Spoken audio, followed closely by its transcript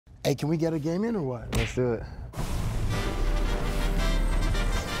Hey, can we get a game in or what? Let's do it.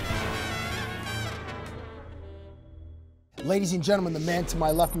 Ladies and gentlemen, the man to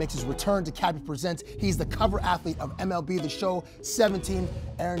my left makes his return to Cabbie Presents. He's the cover athlete of MLB The Show 17,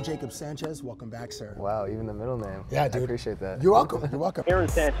 Aaron Sanchez. Welcome back, sir. Wow, even the middle name. Yeah, dude. I appreciate that. You're welcome. You're welcome. Aaron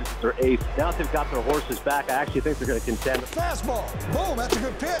Sanchez is their ace. Now that they've got their horses back, I actually think they're going to contend. Fastball. Boom, that's a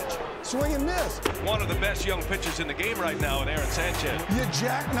good pitch. Swing and miss. One of the best young pitchers in the game right now, Aaron Sanchez. You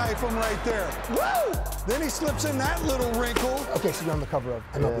jackknife him right there. Woo! Then he slips in that little wrinkle. Okay, so you're on the cover of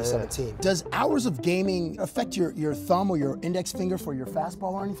MLB 17. Does hours of gaming affect your thumb or your index finger for your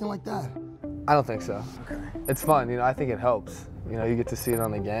fastball or anything like that? I don't think so. Okay. It's fun, you know, I think it helps. You know, you get to see it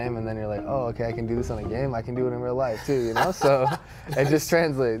on the game and then you're like, oh, okay, I can do this on a game, I can do it in real life too, you know? So it just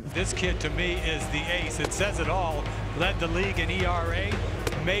translates. This kid to me is the ace. It says it all. Led the league in ERA,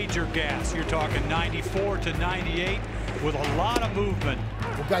 major gas. You're talking 94 to 98 with a lot of movement.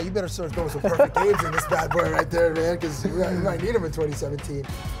 Well, guy, you better start throwing some perfect games in this bad boy right there, man, because you might need him in 2017.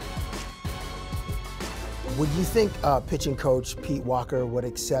 Would you think pitching coach Pete Walker would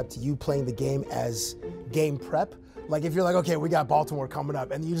accept you playing the game as game prep? Like if you're like, okay, we got Baltimore coming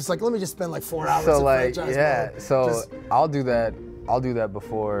up, and you just like, let me just spend like 4 hours. So like, franchise yeah. mode. So I'll do that. I'll do that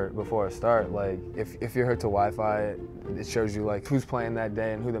before I start. Like if you're hooked to Wi-Fi, it shows you like who's playing that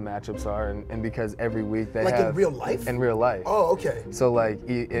day and who the matchups are, and because every week they like have in real life. In real life. Oh, okay. So like,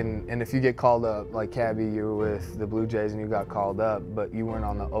 and if you get called up, like Cabbie, you were with the Blue Jays and you got called up, but you weren't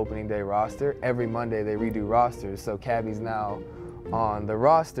on the opening day roster. Every Monday they redo rosters, so Cabbie's now on the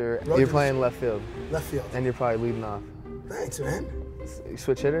roster. You're playing left field. Left field. And you're probably leading off. Thanks, man.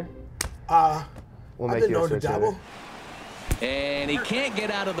 Switch hitter? We'll make you a switch hitter. And he can't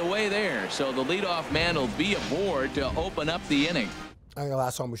get out of the way there, so the leadoff man will be aboard to open up the inning. I think the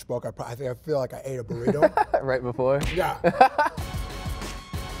last time we spoke, I feel like I ate a burrito. Right before? Yeah.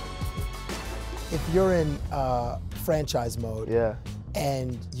 If you're in franchise mode, yeah,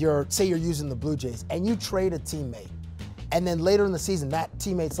 and say you're using the Blue Jays, and you trade a teammate, and then later in the season, that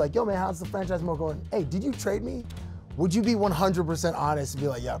teammate's like, yo man, how's the franchise mode going? Hey, did you trade me? Would you be 100% honest and be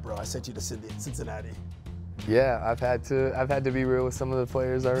like, yeah bro, I sent you to Cincinnati? Yeah, I've had to be real with some of the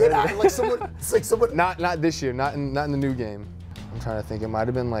players already. Get out, like someone, it's like someone. Not this year, not in the new game. I'm trying to think. It might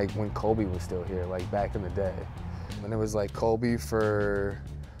have been like when Colby was still here, like back in the day, when it was like Colby for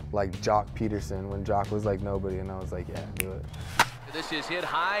like Jock Peterson, when Jock was like nobody, and I was like, yeah, do it. This is hit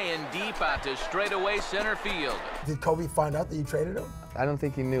high and deep out to straightaway center field. Did Kobe find out that you traded him? I don't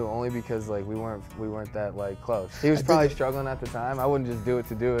think he knew, only because like we weren't that like close. He was probably struggling at the time. I wouldn't just do it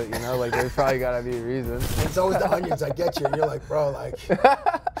to do it, you know. Like there's probably gotta be a reason. It's always the onions. I get you. You're like, bro, like,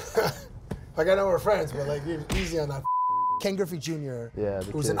 like I know we're friends, but like you're easy on that. Ken Griffey Jr.,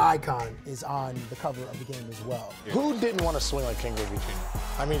 who's an icon, is on the cover of the game as well. Who didn't want to swing like Ken Griffey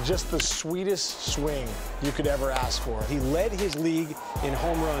Jr.? I mean, just the sweetest swing you could ever ask for. He led his league in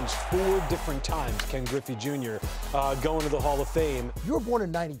home runs 4 different times, Ken Griffey Jr., going to the Hall of Fame. You were born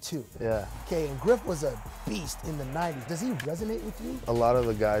in '92. Yeah. Okay, and Griff was a beast in the '90s. Does he resonate with you? A lot of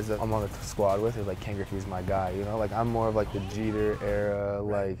the guys that I'm on the squad with are like, Ken Griffey's my guy, you know? Like I'm more of like the Jeter era,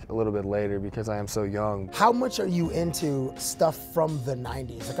 like a little bit later because I am so young. How much are you into stuff from the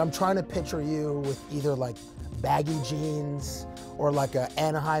 '90s? Like I'm trying to picture you with either like baggy jeans or like a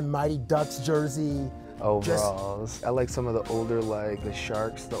Anaheim Mighty Ducks jersey. Overalls. I like some of the older, like the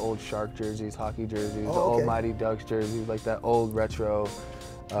Sharks, the old Shark jerseys, hockey jerseys, the old Mighty Ducks jerseys, like that old retro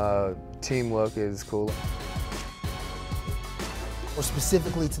team look is cool. Or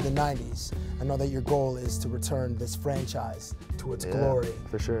specifically to the '90s, I know that your goal is to return this franchise to its glory.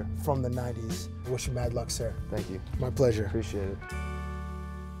 For sure. From the '90s. I wish you mad luck, sir. Thank you. My pleasure. Appreciate it.